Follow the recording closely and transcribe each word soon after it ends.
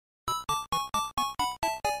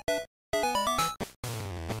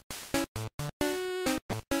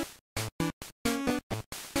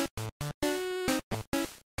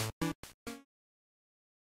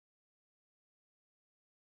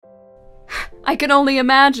I can only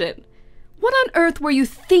imagine. What on earth were you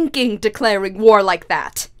thinking declaring war like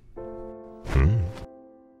that?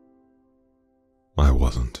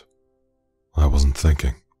 I wasn't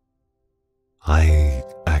thinking. I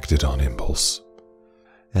acted on impulse.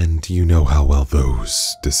 And you know how well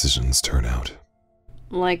those decisions turn out.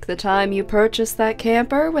 Like the time you purchased that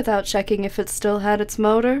camper without checking if it still had its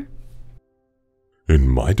motor? In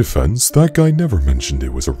my defense, that guy never mentioned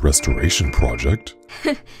it was a restoration project.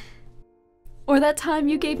 Or that time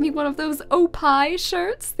you gave me one of those Oh Pie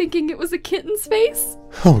shirts thinking it was a kitten's face?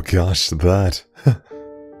 Oh gosh, that.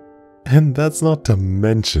 And that's not to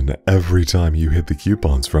mention every time you hid the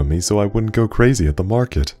coupons from me so I wouldn't go crazy at the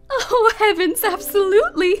market. Oh heavens,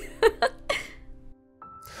 absolutely!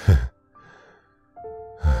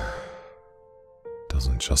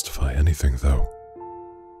 Doesn't justify anything though.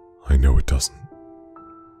 I know it doesn't.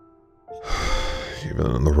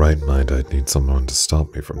 Even in the right mind, I'd need someone to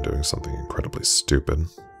stop me from doing something incredibly stupid.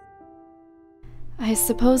 I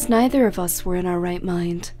suppose neither of us were in our right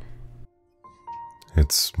mind.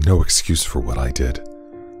 It's no excuse for what I did.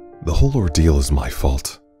 The whole ordeal is my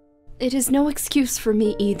fault. It is no excuse for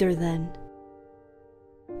me either, then.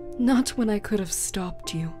 Not when I could have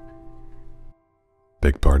stopped you.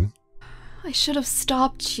 Beg pardon? I should have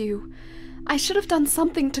stopped you. I should have done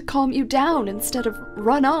something to calm you down instead of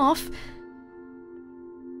run off.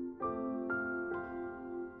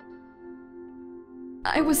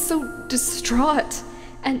 I was so distraught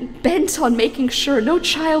and bent on making sure no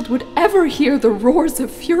child would ever hear the roars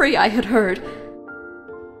of fury I had heard.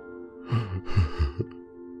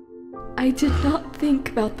 I did not think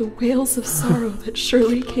about the wails of sorrow that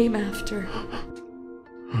surely came after.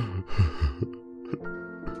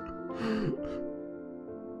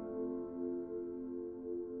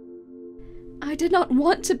 I did not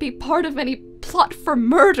want to be part of any plot for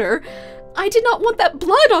murder. I did not want that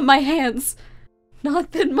blood on my hands.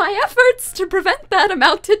 Not that my efforts to prevent that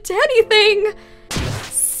amounted to anything.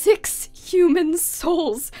 6 human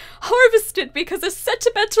souls harvested because a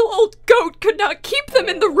sentimental old goat could not keep them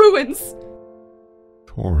in the ruins.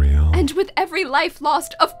 Toriel. And with every life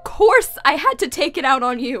lost, of course I had to take it out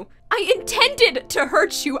on you. I intended to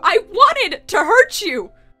hurt you. I wanted to hurt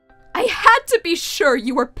you. I had to be sure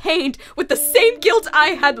you were pained with the same guilt I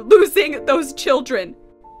had losing those children.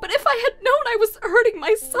 But if I had known I was hurting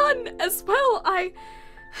my son as well, I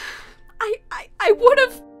would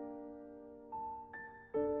have...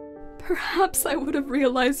 Perhaps I would have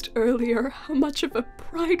realized earlier how much of a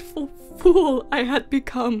prideful fool I had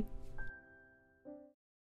become.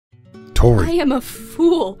 Tori. I am a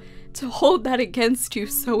fool to hold that against you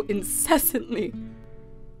so incessantly.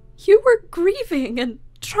 You were grieving and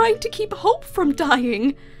trying to keep hope from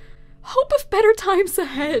dying. Hope of better times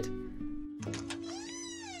ahead.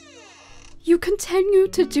 You continue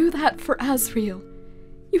to do that for Asriel.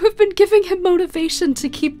 You have been giving him motivation to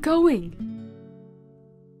keep going.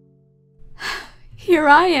 Here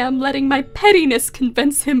I am letting my pettiness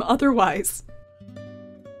convince him otherwise.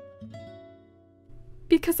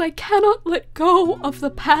 Because I cannot let go of the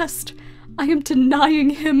past, I am denying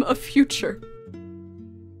him a future.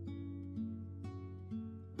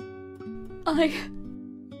 I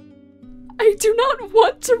do not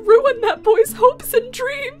want to ruin that boy's hopes and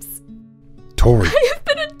dreams. Tori. I have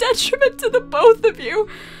been a detriment to the both of you.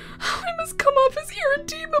 I must come off as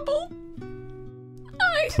irredeemable.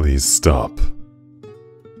 Please stop.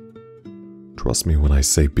 Trust me when I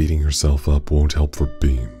say beating yourself up won't help for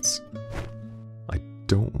beans. I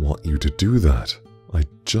don't want you to do that. I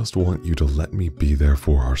just want you to let me be there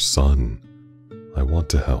for our son. I want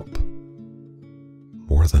to help.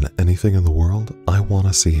 More than anything in the world, I want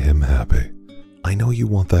to see him happy. I know you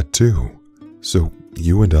want that too. So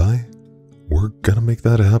you and I, we're gonna make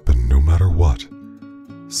that happen no matter what.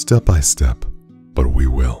 Step by step, but we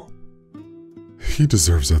will. He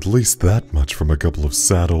deserves at least that much from a couple of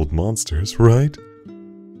sad old monsters, right?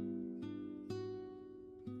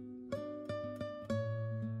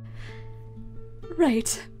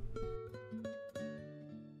 Right.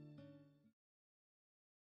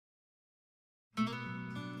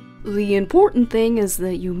 The important thing is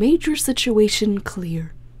that you made your situation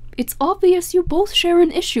clear. It's obvious you both share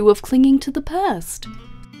an issue of clinging to the past.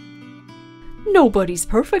 Nobody's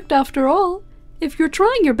perfect after all. If you're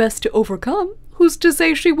trying your best to overcome, who's to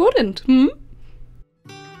say she wouldn't,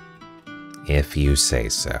 If you say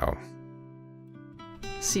so.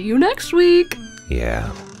 See you next week!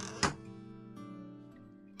 Yeah.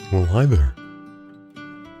 Well, hi there.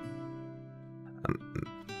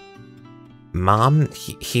 Mom,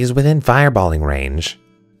 he's within fireballing range.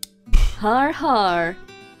 Har har.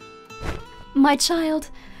 My child,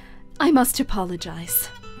 I must apologize.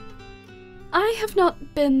 I have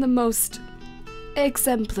not been the most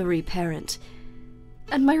exemplary parent,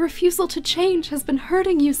 and my refusal to change has been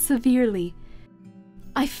hurting you severely.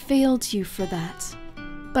 I failed you for that,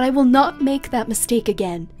 but I will not make that mistake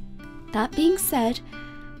again. That being said,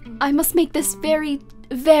 I must make this very,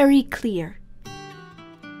 very clear.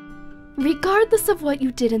 Regardless of what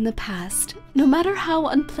you did in the past, no matter how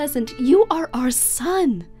unpleasant, you are our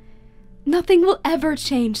son. Nothing will ever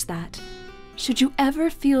change that. Should you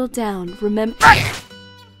ever feel down, remember—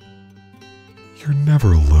 You're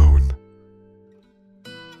never alone.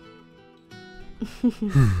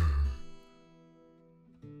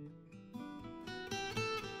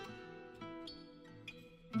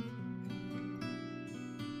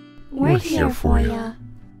 We're here for ya.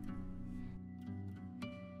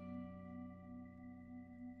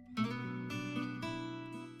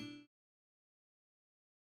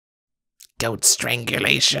 Goat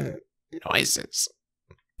strangulation noises.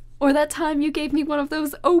 Or that time you gave me one of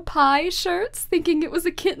those oh pie shirts, thinking it was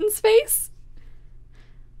a kitten's face?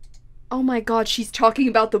 Oh my god, she's talking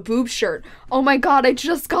about the boob shirt. Oh my god, I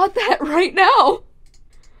just got that right now!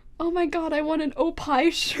 Oh my god, I want an oh pie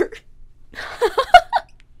shirt.